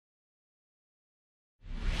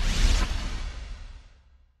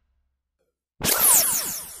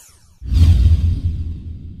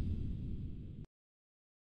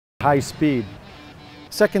high speed.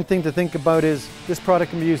 Second thing to think about is this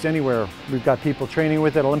product can be used anywhere. We've got people training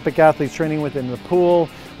with it, Olympic athletes training with it in the pool.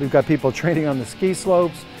 We've got people training on the ski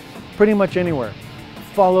slopes, pretty much anywhere.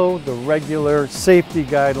 Follow the regular safety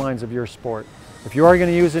guidelines of your sport. If you are going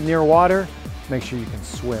to use it near water, make sure you can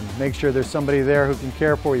swim. Make sure there's somebody there who can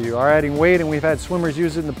care for you. You are adding weight, and we've had swimmers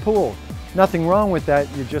use it in the pool. Nothing wrong with that.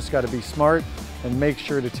 You just got to be smart and make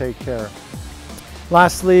sure to take care.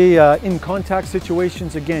 Lastly, in contact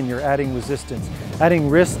situations, again, you're adding resistance. Adding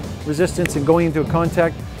wrist resistance and going into a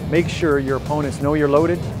contact, make sure your opponents know you're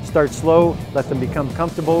loaded. Start slow, let them become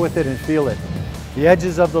comfortable with it and feel it. The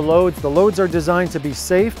edges of the loads are designed to be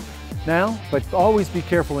safe now, but always be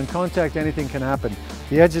careful. In contact, anything can happen.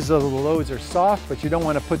 The edges of the loads are soft, but you don't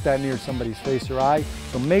want to put that near somebody's face or eye.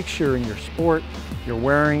 So make sure in your sport, you're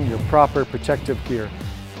wearing your proper protective gear.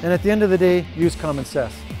 And at the end of the day, use common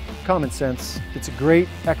sense. It's a great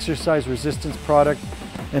exercise resistance product,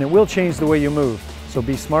 and it will change the way you move. So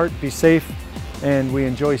be smart, be safe, and we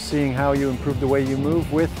enjoy seeing how you improve the way you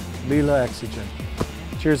move with LILA EXOGEN.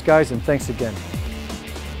 Cheers guys, and thanks again.